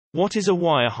What is a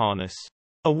wire harness?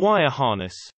 A wire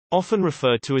harness, often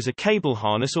referred to as a cable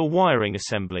harness or wiring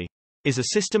assembly, is a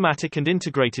systematic and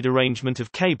integrated arrangement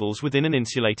of cables within an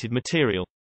insulated material.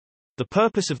 The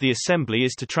purpose of the assembly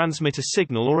is to transmit a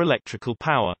signal or electrical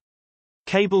power.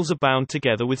 Cables are bound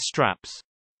together with straps,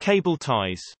 cable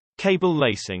ties, cable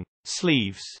lacing,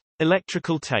 sleeves,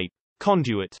 electrical tape,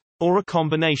 conduit, or a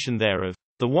combination thereof.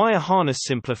 The wire harness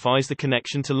simplifies the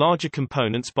connection to larger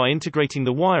components by integrating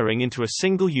the wiring into a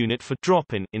single unit for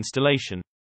drop-in installation.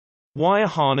 Wire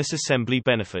harness assembly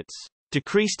benefits: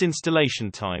 decreased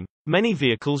installation time. Many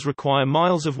vehicles require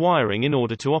miles of wiring in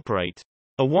order to operate.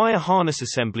 A wire harness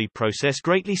assembly process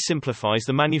greatly simplifies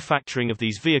the manufacturing of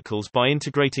these vehicles by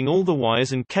integrating all the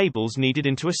wires and cables needed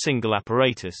into a single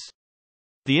apparatus.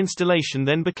 The installation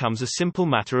then becomes a simple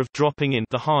matter of dropping in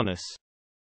the harness,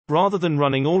 rather than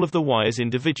running all of the wires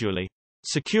individually.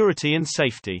 Security and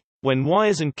safety. When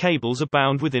wires and cables are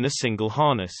bound within a single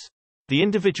harness, the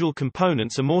individual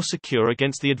components are more secure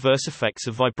against the adverse effects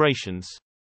of vibrations,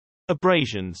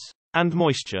 abrasions, and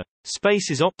moisture. Space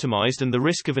is optimized and the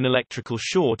risk of an electrical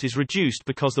short is reduced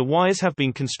because the wires have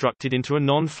been constructed into a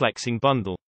non-flexing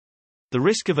bundle. The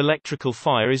risk of electrical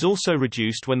fire is also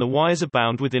reduced when the wires are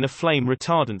bound within a flame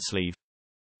retardant sleeve.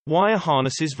 Wire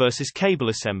harnesses versus cable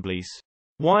assemblies.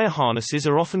 Wire harnesses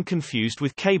are often confused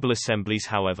with cable assemblies,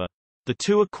 however. The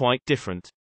two are quite different.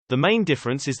 The main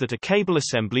difference is that a cable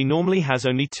assembly normally has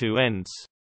only two ends,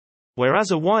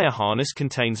 whereas a wire harness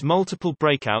contains multiple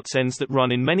breakouts ends that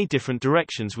run in many different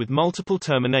directions with multiple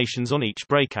terminations on each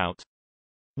breakout.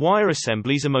 Wire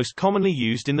assemblies are most commonly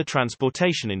used in the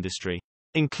transportation industry,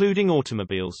 including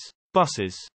automobiles,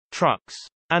 buses, trucks,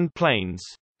 and planes,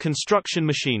 construction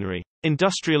machinery,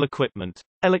 industrial equipment,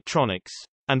 electronics,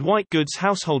 and white goods.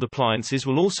 Household appliances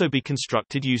will also be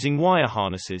constructed using wire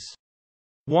harnesses.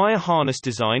 Wire harness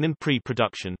design and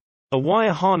pre-production. A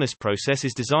wire harness process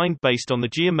is designed based on the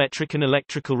geometric and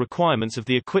electrical requirements of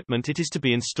the equipment it is to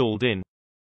be installed in.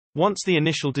 Once the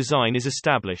initial design is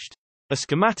established, a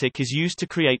schematic is used to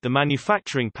create the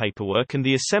manufacturing paperwork and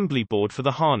the assembly board for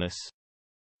the harness.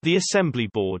 The assembly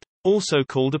board, also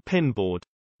called a pin board,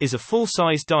 is a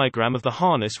full-size diagram of the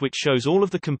harness which shows all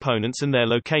of the components and their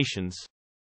locations.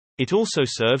 It also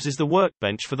serves as the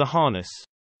workbench for the harness.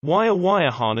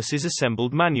 Wire harnesses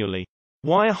assembled manually.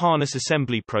 Wire harness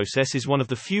assembly process is one of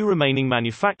the few remaining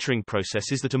manufacturing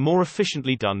processes that are more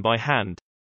efficiently done by hand,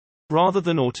 rather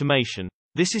than automation.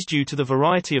 This is due to the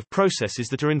variety of processes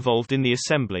that are involved in the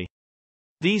assembly.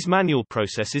 These manual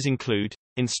processes include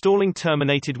installing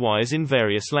terminated wires in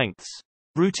various lengths,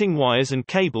 routing wires and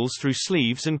cables through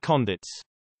sleeves and conduits,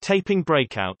 taping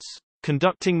breakouts,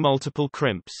 conducting multiple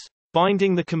crimps,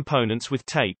 binding the components with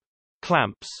tape,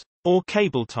 clamps, or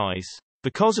cable ties.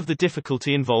 Because of the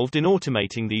difficulty involved in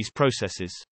automating these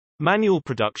processes, manual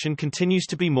production continues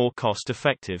to be more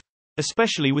cost-effective,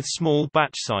 especially with small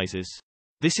batch sizes.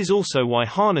 This is also why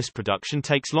harness production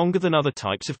takes longer than other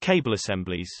types of cable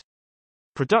assemblies.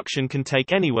 Production can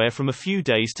take anywhere from a few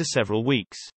days to several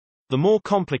weeks. The more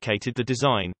complicated the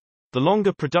design, the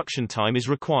longer production time is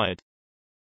required.